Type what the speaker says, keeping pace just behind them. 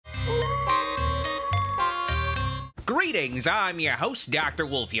Greetings, I'm your host, Dr.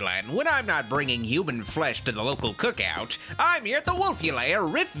 Wolfula, and when I'm not bringing human flesh to the local cookout, I'm here at the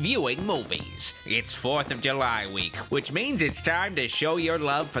Wolfula RiffViewing movies. It's 4th of July week, which means it's time to show your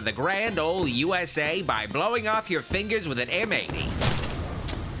love for the grand old USA by blowing off your fingers with an M80.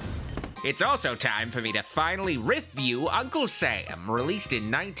 It's also time for me to finally RiffView Uncle Sam, released in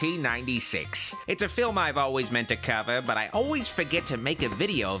 1996. It's a film I've always meant to cover, but I always forget to make a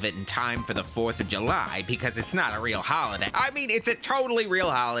video of it in time for the 4th of July because it's not a real holiday. I mean, it's a totally real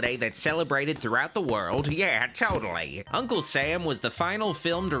holiday that's celebrated throughout the world. Yeah, totally. Uncle Sam was the final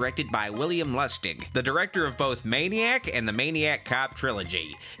film directed by William Lustig, the director of both Maniac and the Maniac Cop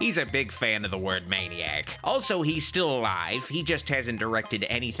trilogy. He's a big fan of the word maniac. Also, he's still alive. He just hasn't directed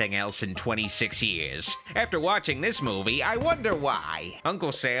anything else in 26 years. After watching this movie, I wonder why.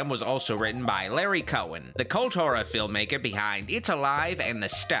 Uncle Sam was also written by Larry Cohen, the cult horror filmmaker behind It's Alive and The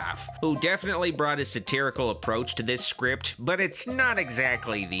Stuff, who definitely brought a satirical approach to this script, but it's not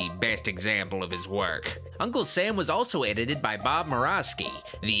exactly the best example of his work. Uncle Sam was also edited by Bob Murawski,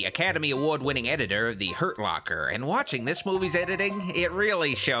 the Academy Award-winning editor of The Hurt Locker, and watching this movie's editing, it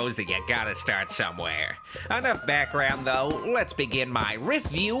really shows that you gotta start somewhere. Enough background though, let's begin my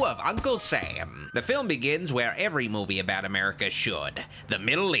RiffView of Uncle Sam. The film begins where every movie about America should. The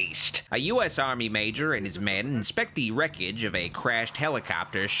Middle East. A U.S. Army major and his men inspect the wreckage of a crashed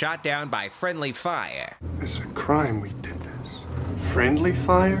helicopter shot down by friendly fire. It's a crime we did this. Friendly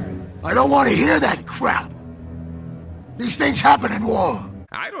fire? I don't want to hear that crap! These things happen in war!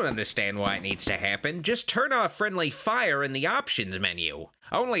 I don't understand why it needs to happen. Just turn off friendly fire in the options menu.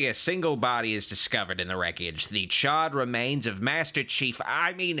 Only a single body is discovered in the wreckage, the charred remains of Master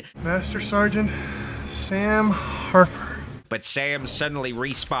Sergeant Sam Harper. But Sam suddenly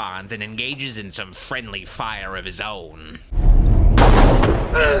respawns and engages in some friendly fire of his own.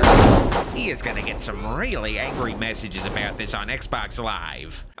 He is gonna get some really angry messages about this on Xbox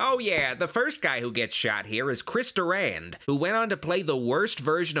Live. Oh yeah, the first guy who gets shot here is Chris Durand, who went on to play the worst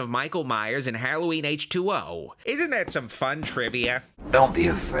version of Michael Myers in Halloween H2O. Isn't that some fun trivia? Don't be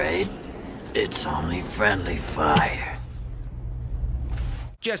afraid. It's only friendly fire.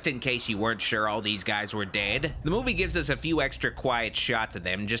 Just in case you weren't sure all these guys were dead, the movie gives us a few extra quiet shots of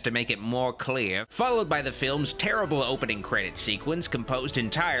them just to make it more clear, followed by the film's terrible opening credit sequence composed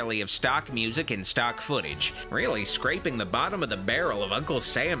entirely of stock music and stock footage, really scraping the bottom of the barrel of Uncle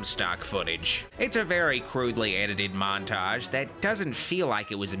Sam's stock footage. It's a very crudely edited montage that doesn't feel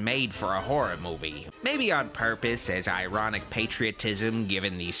like it was made for a horror movie. Maybe on purpose as ironic patriotism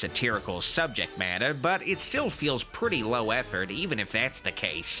given the satirical subject matter, but it still feels pretty low effort even if that's the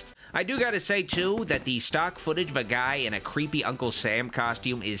case. I do gotta say too that the stock footage of a guy in a creepy Uncle Sam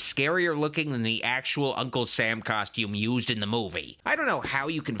costume is scarier looking than the actual Uncle Sam costume used in the movie. I don't know how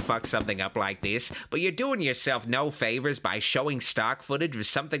you can fuck something up like this, but you're doing yourself no favors by showing stock footage of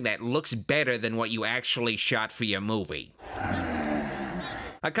something that looks better than what you actually shot for your movie.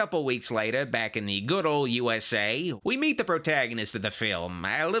 A couple weeks later, back in the good old USA, we meet the protagonist of the film,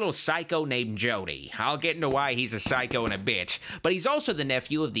 a little psycho named Jody. I'll get into why he's a psycho in a bit, but he's also the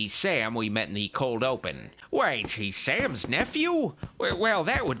nephew of the Sam we met in the cold open. Wait, he's Sam's nephew? Well,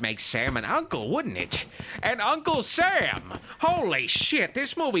 that would make Sam an uncle, wouldn't it? And Uncle Sam! Holy shit,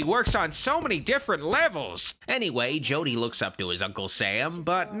 this movie works on so many different levels! Anyway, Jody looks up to his Uncle Sam,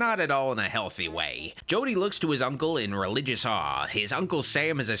 but not at all in a healthy way. Jody looks to his uncle in religious awe. His Uncle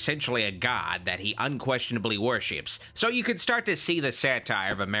Sam is essentially a god that he unquestionably worships, so you can start to see the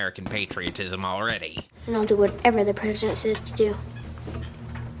satire of American patriotism already. And I'll do whatever the president says to do,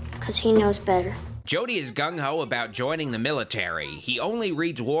 because he knows better. Jody is gung-ho about joining the military. He only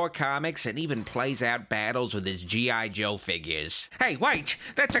reads war comics and even plays out battles with his G.I. Joe figures. Hey, wait!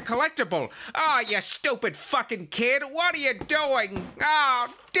 That's a collectible! Oh, you stupid fucking kid! What are you doing?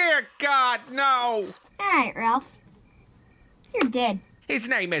 Oh, dear God, no! Alright, Ralph. You're dead. His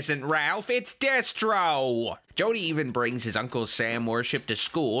name isn't Ralph, it's Destro! Jody even brings his Uncle Sam worship to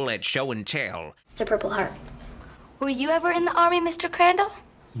school at show and tell. It's a Purple Heart. Were you ever in the Army, Mr. Crandall?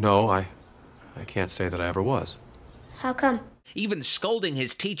 No, I can't say that I ever was. How come? Even scolding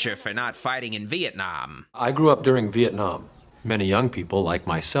his teacher for not fighting in Vietnam. I grew up during Vietnam. Many young people, like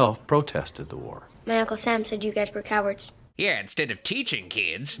myself, protested the war. My Uncle Sam said you guys were cowards. Yeah, instead of teaching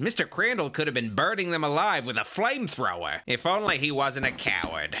kids, Mr. Crandall could have been burning them alive with a flamethrower. If only he wasn't a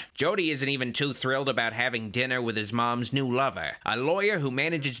coward. Jody isn't even too thrilled about having dinner with his mom's new lover, a lawyer who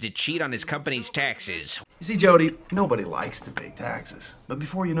manages to cheat on his company's taxes. You see, Jody, nobody likes to pay taxes. But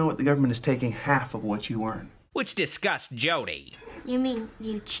before you know it, the government is taking half of what you earn. Which disgusts Jody. You mean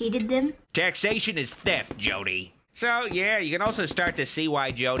you cheated them? Taxation is theft, Jody. So, yeah, you can also start to see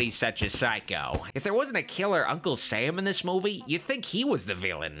why Jody's such a psycho. If there wasn't a killer Uncle Sam in this movie, you'd think he was the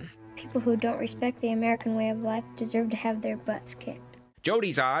villain. People who don't respect the American way of life deserve to have their butts kicked.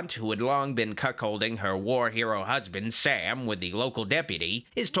 Jody's aunt, who had long been cuckolding her war hero husband, Sam, with the local deputy,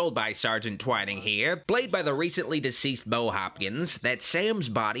 is told by Sergeant Twining here, played by the recently deceased Bo Hopkins, that Sam's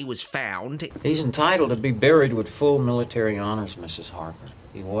body was found. He's entitled to be buried with full military honors, Mrs. Harper.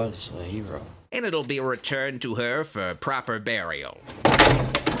 He was a hero. And it'll be returned to her for proper burial.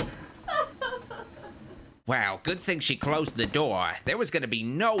 Wow, good thing she closed the door. There was gonna be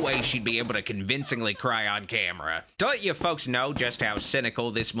no way she'd be able to convincingly cry on camera. To let you folks know just how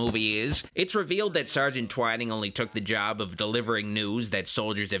cynical this movie is, it's revealed that Sergeant Twining only took the job of delivering news that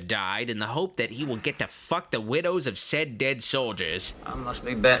soldiers have died in the hope that he will get to fuck the widows of said dead soldiers. I must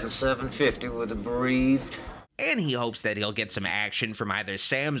be batting 750 with the bereaved. And he hopes that he'll get some action from either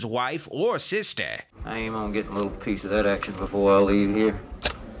Sam's wife or sister. I aim on getting a little piece of that action before I leave here.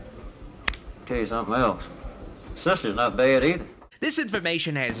 Tell you something else. Sister's not bad either. This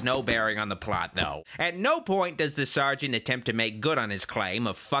information has no bearing on the plot, though. At no point does the sergeant attempt to make good on his claim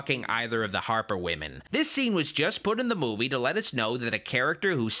of fucking either of the Harper women. This scene was just put in the movie to let us know that a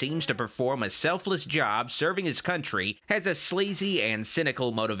character who seems to perform a selfless job serving his country has a sleazy and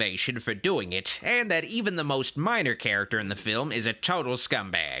cynical motivation for doing it, and that even the most minor character in the film is a total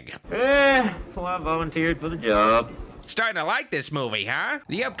scumbag. Well, I volunteered for the job. Starting to like this movie, huh?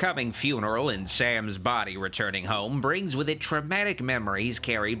 The upcoming funeral and Sam's body returning home brings with it traumatic memories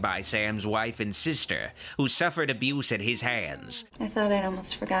carried by Sam's wife and sister, who suffered abuse at his hands. I thought I'd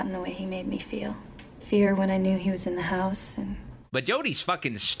almost forgotten the way he made me feel. Fear when I knew he was in the house, and... But Jody's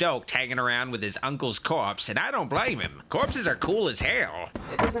fucking stoked hanging around with his uncle's corpse, and I don't blame him. Corpses are cool as hell.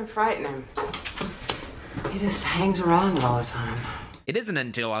 It doesn't frighten him. He just hangs around all the time. It isn't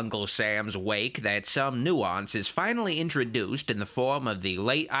until Uncle Sam's wake that some nuance is finally introduced in the form of the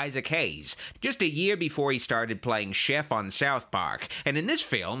late Isaac Hayes, just a year before he started playing Chef on South Park, and in this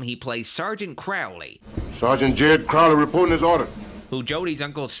film he plays Sergeant Crowley. Sergeant Jed Crowley reporting his order. Who Jody's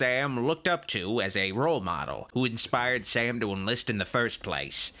Uncle Sam looked up to as a role model, who inspired Sam to enlist in the first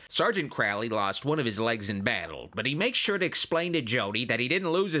place. Sergeant Crowley lost one of his legs in battle, but he makes sure to explain to Jody that he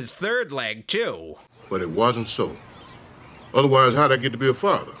didn't lose his third leg, too. But it wasn't so. Otherwise, how'd I get to be a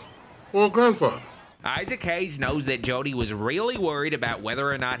father? Or a grandfather? Isaac Hayes knows that Jody was really worried about whether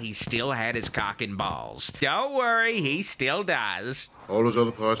or not he still had his cock and balls. Don't worry, he still does. All those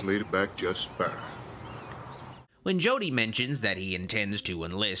other parts made it back just fine. When Jody mentions that he intends to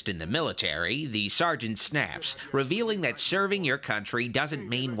enlist in the military, the sergeant snaps, revealing that serving your country doesn't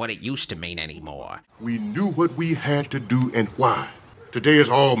mean what it used to mean anymore. We knew what we had to do and why. Today is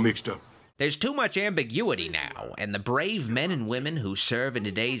all mixed up. There's too much ambiguity now, and the brave men and women who serve in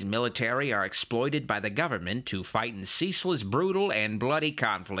today's military are exploited by the government to fight in ceaseless, brutal, and bloody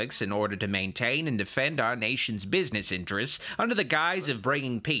conflicts in order to maintain and defend our nation's business interests under the guise of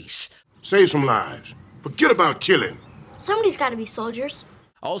bringing peace. Save some lives. Forget about killing. Somebody's got to be soldiers.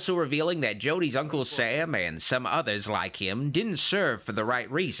 Also revealing that Jody's Uncle Sam and some others like him didn't serve for the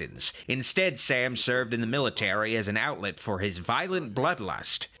right reasons. Instead, Sam served in the military as an outlet for his violent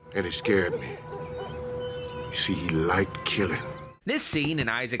bloodlust. And it scared me. You see, he liked killing. This scene and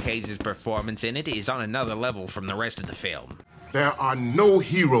Isaac Hayes' performance in it is on another level from the rest of the film. There are no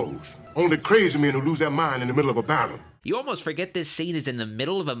heroes, only crazy men who lose their mind in the middle of a battle. You almost forget this scene is in the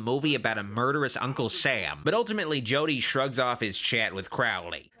middle of a movie about a murderous Uncle Sam, but ultimately Jody shrugs off his chat with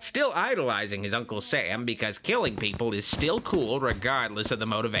Crowley, still idolizing his Uncle Sam because killing people is still cool regardless of the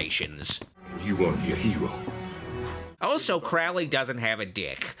motivations. You want to be a hero. Also, Crowley doesn't have a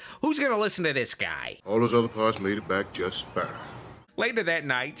dick. Who's gonna listen to this guy? All those other parts made it back just fine. Later that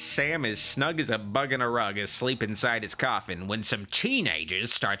night, Sam is snug as a bug in a rug asleep inside his coffin when some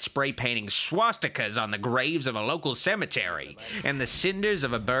teenagers start spray painting swastikas on the graves of a local cemetery, and the cinders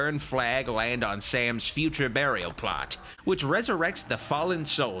of a burned flag land on Sam's future burial plot, which resurrects the fallen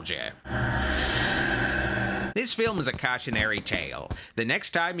soldier. This film is a cautionary tale. The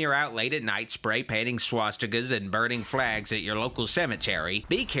next time you're out late at night spray painting swastikas and burning flags at your local cemetery,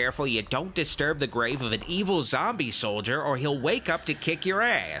 be careful you don't disturb the grave of an evil zombie soldier or he'll wake up to kick your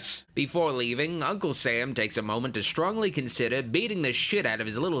ass. Before leaving, Uncle Sam takes a moment to strongly consider beating the shit out of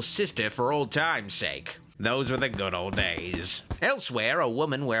his little sister for old time's sake. Those were the good old days. Elsewhere, a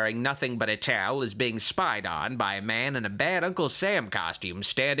woman wearing nothing but a towel is being spied on by a man in a bad Uncle Sam costume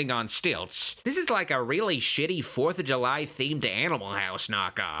standing on stilts. This is like a really shitty 4th of July themed Animal House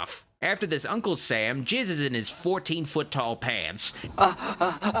knockoff. After this, Uncle Sam jizzes in his 14-foot-tall pants.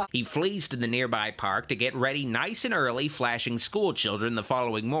 He flees to the nearby park to get ready nice and early, flashing school children the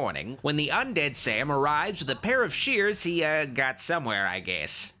following morning, when the undead Sam arrives with a pair of shears he, got somewhere, I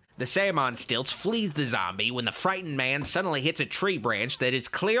guess. The Sam on stilts flees the zombie when the frightened man suddenly hits a tree branch that is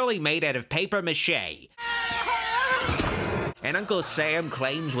clearly made out of paper mache. And Uncle Sam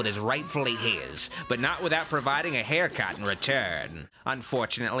claims what is rightfully his, but not without providing a haircut in return.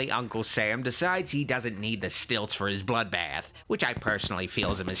 Unfortunately, Uncle Sam decides he doesn't need the stilts for his bloodbath, which I personally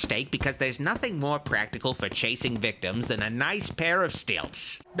feel is a mistake because there's nothing more practical for chasing victims than a nice pair of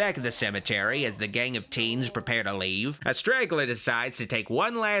stilts. Back at the cemetery, as the gang of teens prepare to leave, a straggler decides to take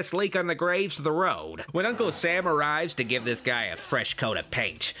one last leak on the graves of the road, when Uncle Sam arrives to give this guy a fresh coat of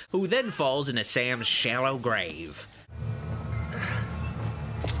paint, who then falls into Sam's shallow grave.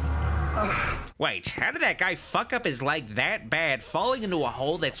 Wait, how did that guy fuck up his leg that bad, falling into a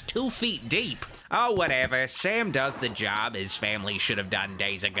hole that's 2 feet deep? Oh, whatever. Sam does the job his family should have done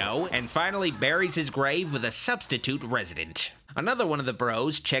days ago, and finally buries his grave with a substitute resident. Another one of the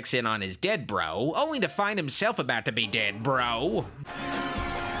bros checks in on his dead bro, only to find himself about to be dead, bro.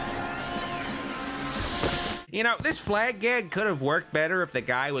 You know, this flag gag could have worked better if the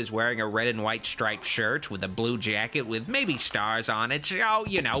guy was wearing a red and white striped shirt with a blue jacket with maybe stars on it. Oh,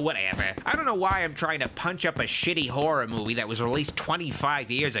 you know, whatever. I don't know why I'm trying to punch up a shitty horror movie that was released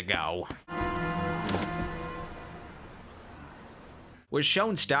 25 years ago. We're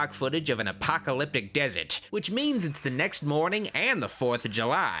shown stock footage of an apocalyptic desert, which means it's the next morning and the 4th of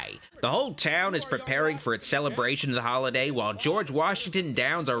July. The whole town is preparing for its celebration of the holiday while George Washington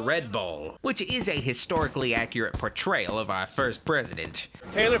downs a Red Bull, which is a historically accurate portrayal of our first president.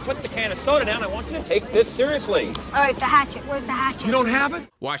 Taylor, put the can of soda down. I want you to take this seriously. All right, the hatchet. Where's the hatchet? You don't have it?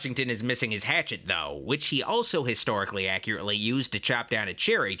 Washington is missing his hatchet, though, which he also historically accurately used to chop down a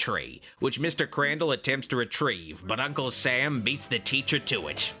cherry tree, which Mr. Crandall attempts to retrieve, but Uncle Sam beats the teacher to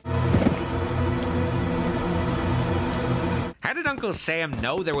it. How did Uncle Sam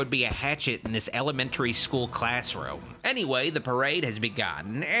know there would be a hatchet in this elementary school classroom? Anyway, the parade has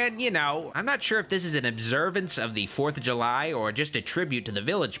begun, and you know, I'm not sure if this is an observance of the 4th of July or just a tribute to the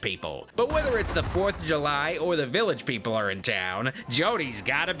village people. But whether it's the 4th of July or the village people are in town, Jody's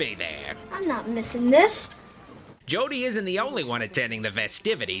gotta be there. I'm not missing this. Jody isn't the only one attending the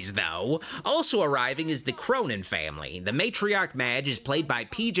festivities, though. Also arriving is the Cronin family. The matriarch Madge is played by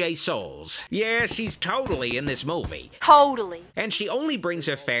PJ Souls. Yeah, she's totally in this movie. Totally. And she only brings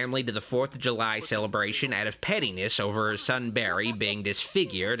her family to the 4th of July celebration out of pettiness over her son Barry being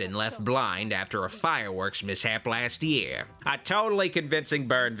disfigured and left blind after a fireworks mishap last year. A totally convincing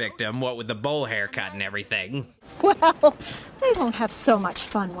burn victim, what with the bowl haircut and everything. Well, they won't have so much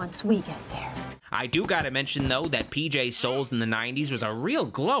fun once we get there. I do gotta mention, though, that PJ Souls in the 90s was a real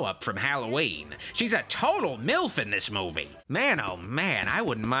glow-up from Halloween. She's a total MILF in this movie. Man, oh man, I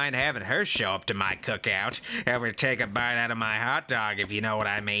wouldn't mind having her show up to my cookout. Ever take a bite out of my hot dog, if you know what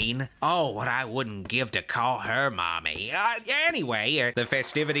I mean. Oh, what I wouldn't give to call her mommy. Anyway, the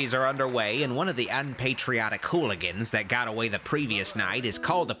festivities are underway, and one of the unpatriotic hooligans that got away the previous night is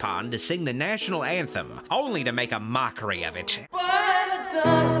called upon to sing the national anthem, only to make a mockery of it.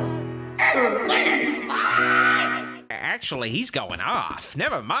 Actually, he's going off.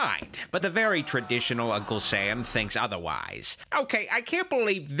 Never mind. But the very traditional Uncle Sam thinks otherwise. Okay, I can't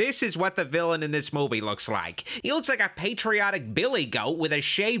believe this is what the villain in this movie looks like. He looks like a patriotic billy goat with a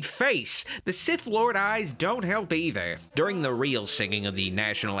shaved face. The Sith Lord eyes don't help either. During the real singing of the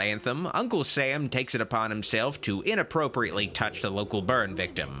national anthem, Uncle Sam takes it upon himself to inappropriately touch the local burn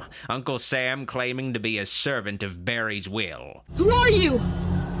victim. Uncle Sam claiming to be a servant of Barry's will. Who are you?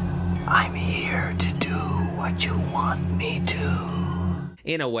 I'm here to do what you want me to.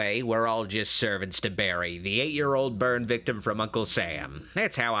 In a way, we're all just servants to Barry, the 8-year-old burn victim from Uncle Sam.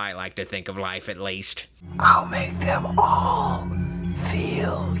 That's how I like to think of life, at least. I'll make them all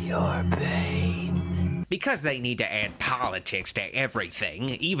feel your pain. Because they need to add politics to everything,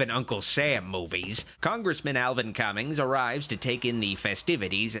 even Uncle Sam movies, Congressman Alvin Cummings arrives to take in the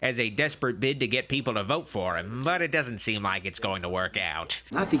festivities as a desperate bid to get people to vote for him, but it doesn't seem like it's going to work out.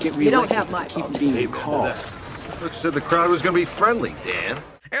 Not to get You don't reelected, have much. keep from being called. Look, said the crowd was gonna be friendly, Dan.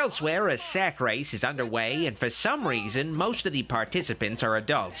 Elsewhere, a sack race is underway, and for some reason, most of the participants are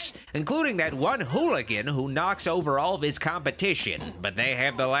adults, including that one hooligan who knocks over all of his competition, but they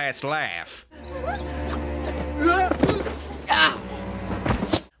have the last laugh.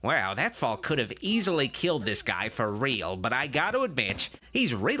 Wow, that fall could have easily killed this guy for real, but I gotta admit,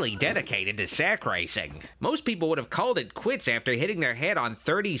 he's really dedicated to sack racing. Most people would have called it quits after hitting their head on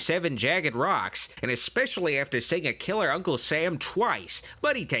 37 jagged rocks, and especially after seeing a killer Uncle Sam twice,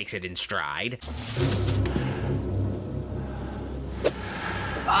 but he takes it in stride.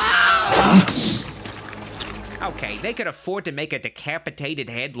 Okay, they could afford to make a decapitated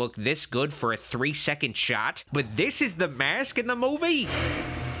head look this good for a 3-second shot, but this is the mask in the movie?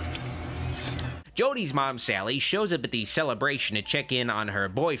 Jody's mom, Sally, shows up at the celebration to check in on her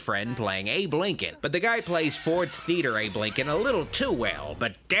boyfriend playing Abe Lincoln, but the guy plays Ford's Theater Abe Lincoln a little too well,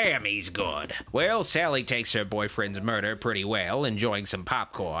 but damn, he's good. Well, Sally takes her boyfriend's murder pretty well, enjoying some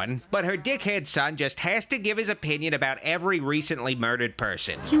popcorn, but her dickhead son just has to give his opinion about every recently murdered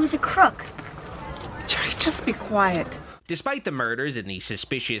person. He was a crook. Jody, just be quiet. Despite the murders and the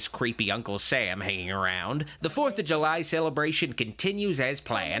suspicious, creepy Uncle Sam hanging around, the 4th of July celebration continues as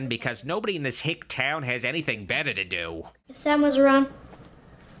planned because nobody in this hick town has anything better to do. If Sam was around,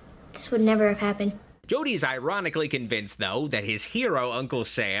 this would never have happened. Jody is ironically convinced, though, that his hero, Uncle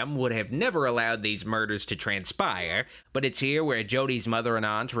Sam, would have never allowed these murders to transpire, but it's here where Jody's mother and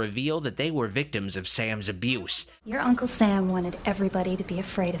aunt reveal that they were victims of Sam's abuse. Your Uncle Sam wanted everybody to be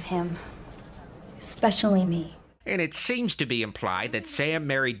afraid of him, especially me. And it seems to be implied that Sam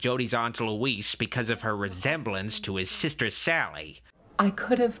married Jody's Aunt Louise because of her resemblance to his sister Sally. I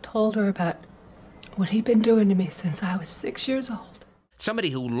could have told her about what he'd been doing to me since I was 6 years old. Somebody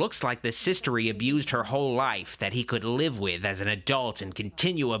who looks like the sister he abused her whole life that he could live with as an adult and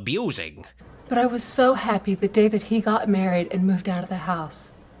continue abusing. But I was so happy the day that he got married and moved out of the house,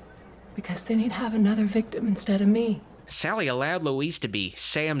 because then he'd have another victim instead of me. Sally allowed Louise to be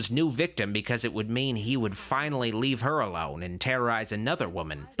Sam's new victim because it would mean he would finally leave her alone and terrorize another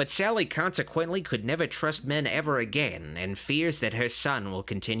woman. But Sally consequently could never trust men ever again and fears that her son will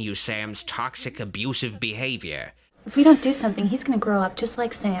continue Sam's toxic, abusive behavior. If we don't do something, he's gonna grow up just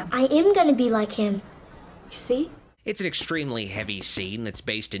like Sam. I am gonna be like him. You see? It's an extremely heavy scene that's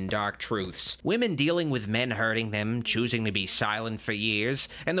based in dark truths. Women dealing with men hurting them, choosing to be silent for years,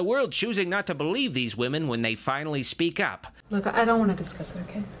 and the world choosing not to believe these women when they finally speak up. Look, I don't want to discuss it,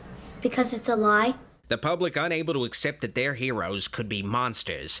 okay? Because it's a lie? The public unable to accept that their heroes could be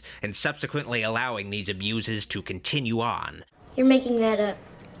monsters, and subsequently allowing these abuses to continue on. You're making that up.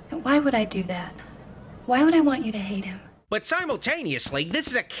 Why would I do that? Why would I want you to hate him? But simultaneously, this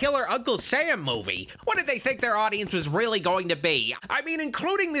is a killer Uncle Sam movie. What did they think their audience was really going to be? I mean,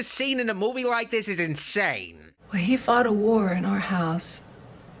 including this scene in a movie like this is insane. Well, he fought a war in our house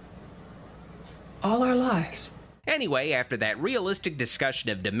all our lives. Anyway, after that realistic discussion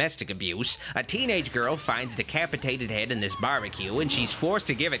of domestic abuse, a teenage girl finds a decapitated head in this barbecue and she's forced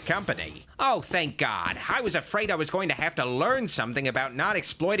to give it company. Oh, thank God. I was afraid I was going to have to learn something about not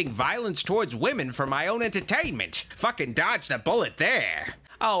exploiting violence towards women for my own entertainment. Fucking dodged a bullet there.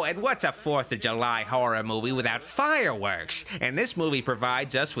 Oh, and what's a 4th of July horror movie without fireworks? And this movie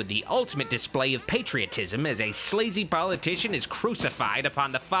provides us with the ultimate display of patriotism as a sleazy politician is crucified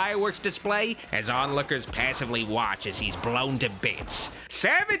upon the fireworks display as onlookers passively watch as he's blown to bits.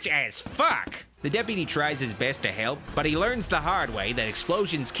 Savage as fuck! The deputy tries his best to help, but he learns the hard way that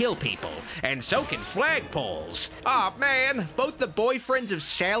explosions kill people, and so can flagpoles. Aw, man, both the boyfriends of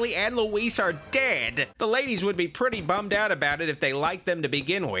Sally and Louise are dead. The ladies would be pretty bummed out about it if they liked them to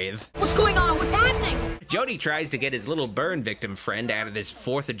begin with. What's going on? What's happening? Jody tries to get his little burn victim friend out of this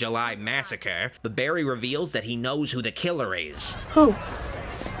 4th of July massacre, but Barry reveals that he knows who the killer is. Who?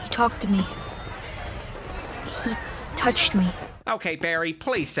 He talked to me. He touched me. Okay, Barry,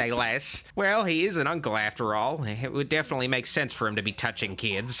 please say less. Well, he is an uncle after all. It would definitely make sense for him to be touching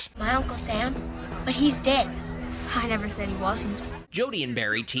kids. My Uncle Sam? But he's dead. I never said he wasn't. Jody and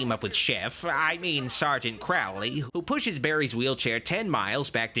Barry team up with Sergeant Crowley, who pushes Barry's wheelchair 10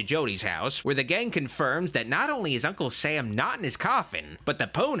 miles back to Jody's house, where the gang confirms that not only is Uncle Sam not in his coffin, but the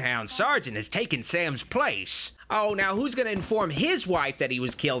Poonhound Sergeant has taken Sam's place. Oh, now who's gonna inform his wife that he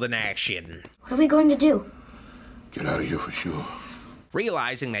was killed in action? What are we going to do? Get out of here for sure.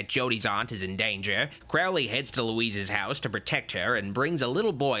 Realizing that Jody's aunt is in danger, Crowley heads to Louise's house to protect her and brings a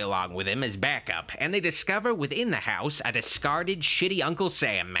little boy along with him as backup, and they discover within the house a discarded, shitty Uncle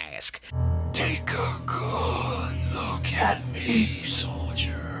Sam mask. Take a good look at me,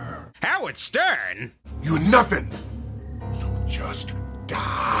 soldier. Howard Stern? You're nothing, so just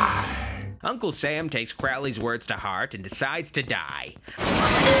die. Uncle Sam takes Crowley's words to heart and decides to die.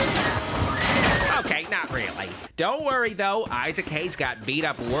 Okay, not really. Don't worry, though. Isaac Hayes got beat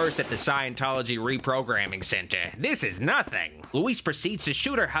up worse at the Scientology Reprogramming Center. This is nothing. Louise proceeds to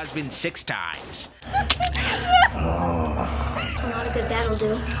shoot her husband 6 times. I'm not how good that'll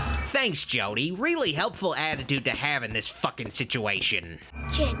do. Thanks, Jody. Really helpful attitude to have in this fucking situation.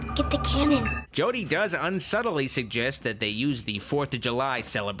 Jed, get the cannon. Jody does unsubtly suggest that they use the 4th of July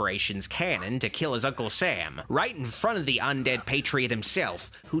celebration's cannon to kill his Uncle Sam, right in front of the undead patriot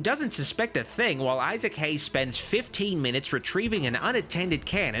himself, who doesn't suspect a thing while Isaac Hayes spends 15 minutes retrieving an unattended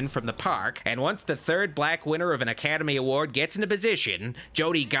cannon from the park, and once the 3rd black winner of an Academy Award gets into position,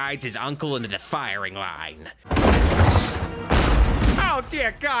 Jody guides his uncle into the firing line. Oh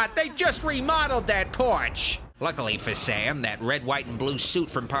dear God, they just remodeled that porch! Luckily for Sam, that red, white, and blue suit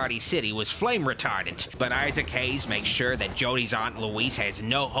from Party City was flame retardant, but Isaac Hayes makes sure that Jody's Aunt Louise has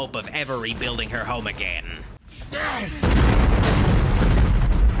no hope of ever rebuilding her home again. Yes!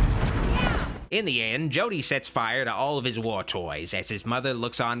 In the end, Jody sets fire to all of his war toys as his mother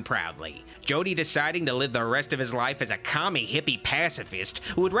looks on proudly. Jody deciding to live the rest of his life as a commie hippie pacifist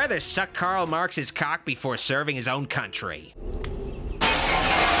who would rather suck Karl Marx's cock before serving his own country.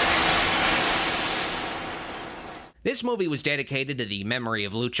 This movie was dedicated to the memory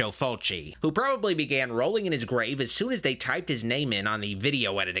of Lucio Fulci, who probably began rolling in his grave as soon as they typed his name in on the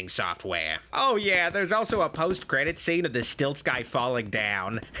video editing software. Oh yeah, there's also a post-credit scene of the stilts guy falling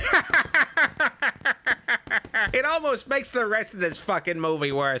down. It almost makes the rest of this fucking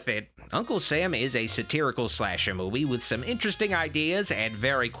movie worth it. Uncle Sam is a satirical slasher movie with some interesting ideas and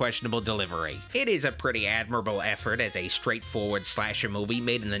very questionable delivery. It is a pretty admirable effort as a straightforward slasher movie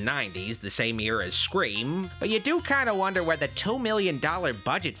made in the 90s, the same year as Scream, but you do kind of wonder where the $2 million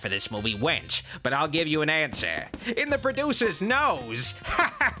budget for this movie went, but I'll give you an answer. In the producer's nose!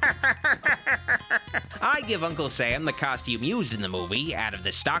 I give Uncle Sam the costume used in the movie out of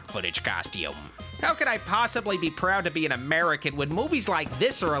the stock footage costume. How could I possibly be proud to be an American when movies like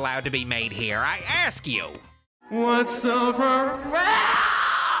this are allowed to be made here? I ask you. What's over?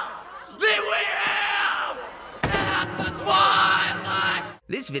 They will at the twilight.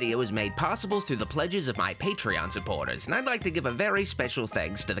 This video is made possible through the pledges of my Patreon supporters, and I'd like to give a very special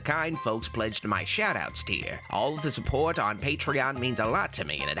thanks to the kind folks pledged to my shoutouts tier. All of the support on Patreon means a lot to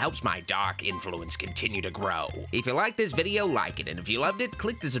me, and it helps my dark influence continue to grow. If you like this video, like it, and if you loved it,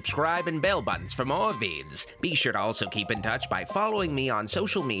 click the subscribe and bell buttons for more vids. Be sure to also keep in touch by following me on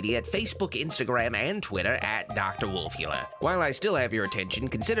social media at Facebook, Instagram, and Twitter at Dr. Wolfula. While I still have your attention,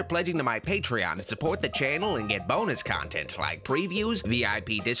 consider pledging to my Patreon to support the channel and get bonus content like previews, VIP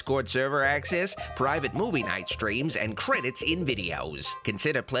Discord server access, private movie night streams, and credits in videos.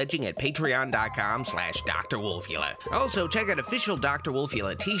 Consider pledging at patreon.com/Dr. Wolfula. Also, check out official Dr.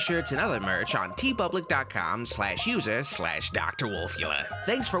 Wolfula t-shirts and other merch on tpublic.com/user/Dr. Wolfula.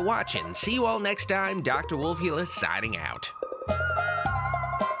 Thanks for watching. See you all next time. Dr. Wolfula signing out.